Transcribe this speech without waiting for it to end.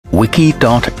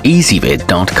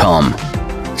wiki.ezvid.com.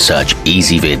 Search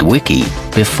Ezvid Wiki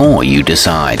before you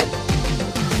decide.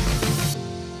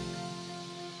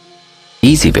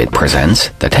 Ezvid presents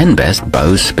the 10 best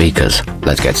Bose speakers.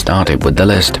 Let's get started with the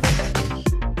list.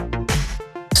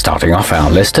 Starting off our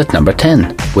list at number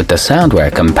 10. With the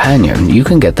Soundwear Companion, you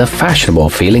can get the fashionable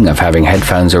feeling of having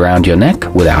headphones around your neck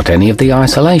without any of the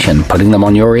isolation putting them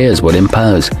on your ears would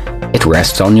impose. It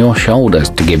rests on your shoulders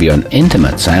to give you an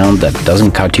intimate sound that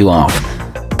doesn't cut you off.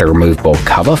 The removable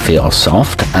cover feels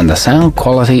soft and the sound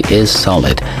quality is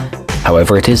solid.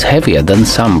 However, it is heavier than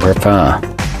some prefer.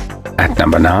 At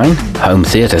number 9, home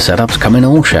theater setups come in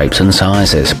all shapes and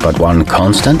sizes, but one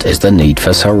constant is the need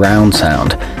for surround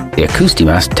sound. The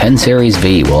acoustimass 10 Series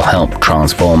V will help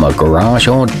transform a garage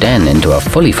or den into a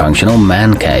fully functional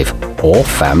man cave or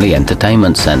family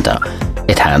entertainment center.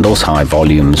 It handles high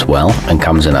volumes well and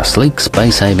comes in a sleek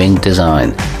space-saving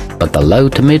design, but the low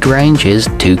to mid-range is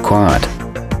too quiet.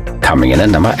 Coming in at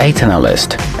number 8 on our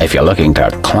list, if you're looking to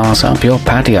class up your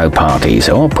patio parties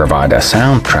or provide a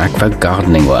soundtrack for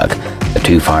gardening work, the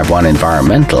 251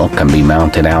 Environmental can be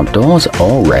mounted outdoors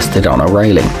or rested on a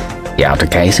railing. The outer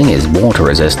casing is water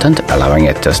resistant, allowing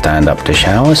it to stand up to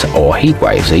showers or heat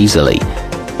waves easily.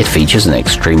 It features an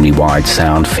extremely wide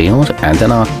sound field and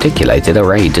an articulated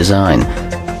array design.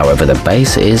 However, the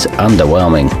bass is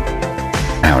underwhelming.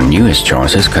 Our newest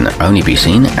choices can only be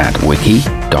seen at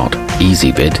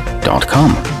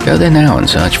wiki.ezvid.com. Go there now and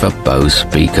search for Bose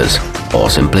speakers, or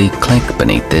simply click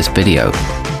beneath this video.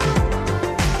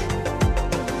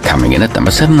 Coming in at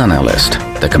number 7 on our list,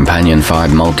 the Companion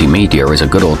 5 Multimedia is a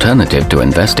good alternative to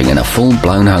investing in a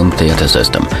full-blown home theater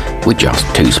system. With just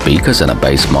 2 speakers and a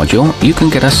bass module, you can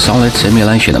get a solid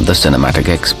simulation of the cinematic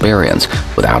experience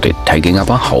without it taking up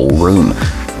a whole room.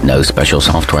 No special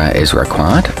software is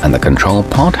required, and the control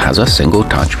pod has a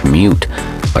single-touch mute,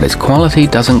 but its quality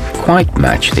doesn't quite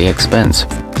match the expense.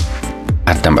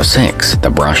 At number 6, the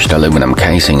brushed aluminum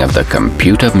casing of the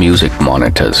computer music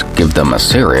monitors give them a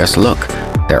serious look.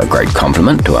 They're a great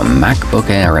complement to a MacBook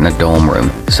Air in a dorm room,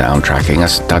 soundtracking a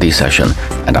study session,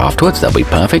 and afterwards they'll be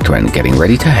perfect when getting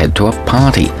ready to head to a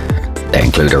party. They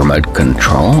include a remote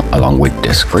control along with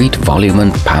discrete volume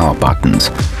and power buttons.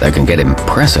 They can get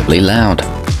impressively loud.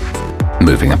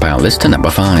 Moving up our list to number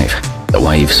 5. The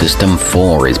Wave System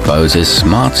 4 is Bose's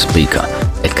smart speaker.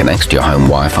 It connects to your home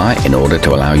Wi-Fi in order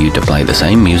to allow you to play the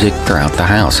same music throughout the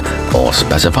house, or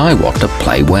specify what to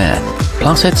play where.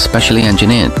 Plus, it's specially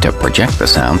engineered to project the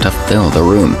sound to fill the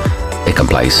room. It can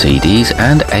play CDs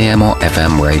and AM or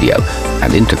FM radio,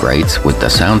 and integrates with the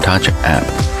SoundTouch app.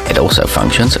 It also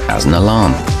functions as an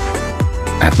alarm.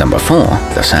 At number 4,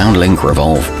 the SoundLink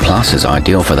Revolve Plus is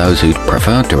ideal for those who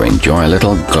prefer to enjoy a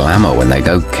little glamour when they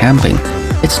go camping.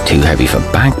 It's too heavy for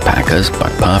backpackers,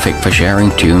 but perfect for sharing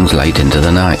tunes late into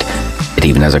the night. It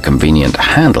even has a convenient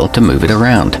handle to move it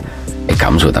around. It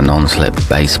comes with a non-slip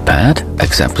bass pad,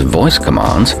 accepts voice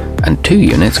commands, and 2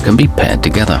 units can be paired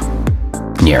together.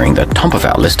 Nearing the top of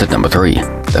our list at number 3,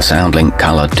 the SoundLink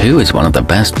Color 2 is one of the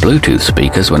best Bluetooth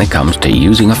speakers when it comes to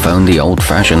using a phone the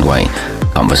old-fashioned way.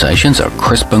 Conversations are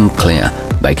crisp and clear,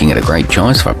 making it a great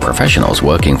choice for professionals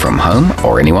working from home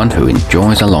or anyone who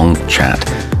enjoys a long chat.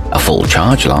 A full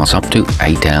charge lasts up to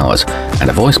 8 hours, and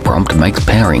a voice prompt makes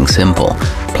pairing simple.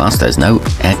 Plus, there's no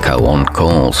echo on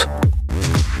calls.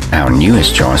 Our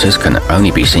newest choices can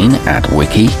only be seen at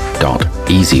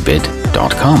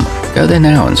wiki.ezvid.com. Go there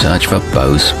now and search for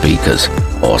Bose speakers,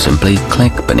 or simply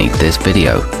click beneath this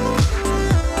video.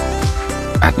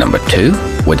 At number 2,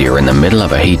 whether you're in the middle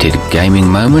of a heated gaming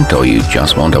moment or you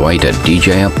just want a way to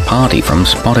DJ a party from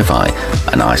Spotify,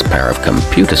 a nice pair of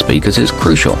computer speakers is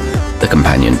crucial. The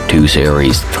Companion 2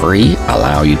 Series 3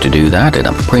 allow you to do that in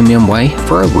a premium way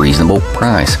for a reasonable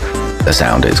price. The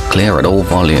sound is clear at all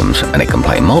volumes, and it can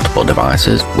play multiple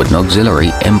devices with an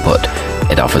auxiliary input.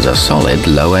 It offers a solid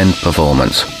low-end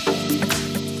performance.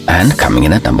 And coming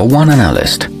in at number 1 on our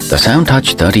list, the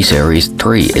SoundTouch 30 Series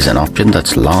 3 is an option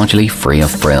that's largely free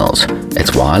of frills.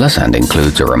 It's wireless and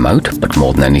includes a remote, but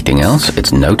more than anything else,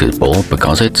 it's noticeable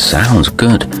because it sounds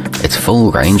good. Its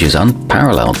full range is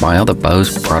unparalleled by other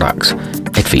Bose products.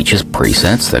 It features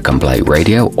presets that can play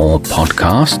radio or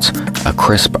podcasts, a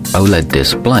crisp OLED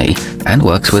display, and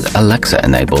works with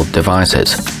Alexa-enabled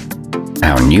devices.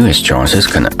 Our newest choices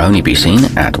can only be seen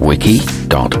at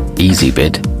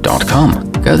wiki.ezvid.com.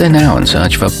 Go there now and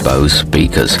search for Bose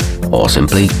speakers, or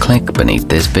simply click beneath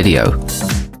this video.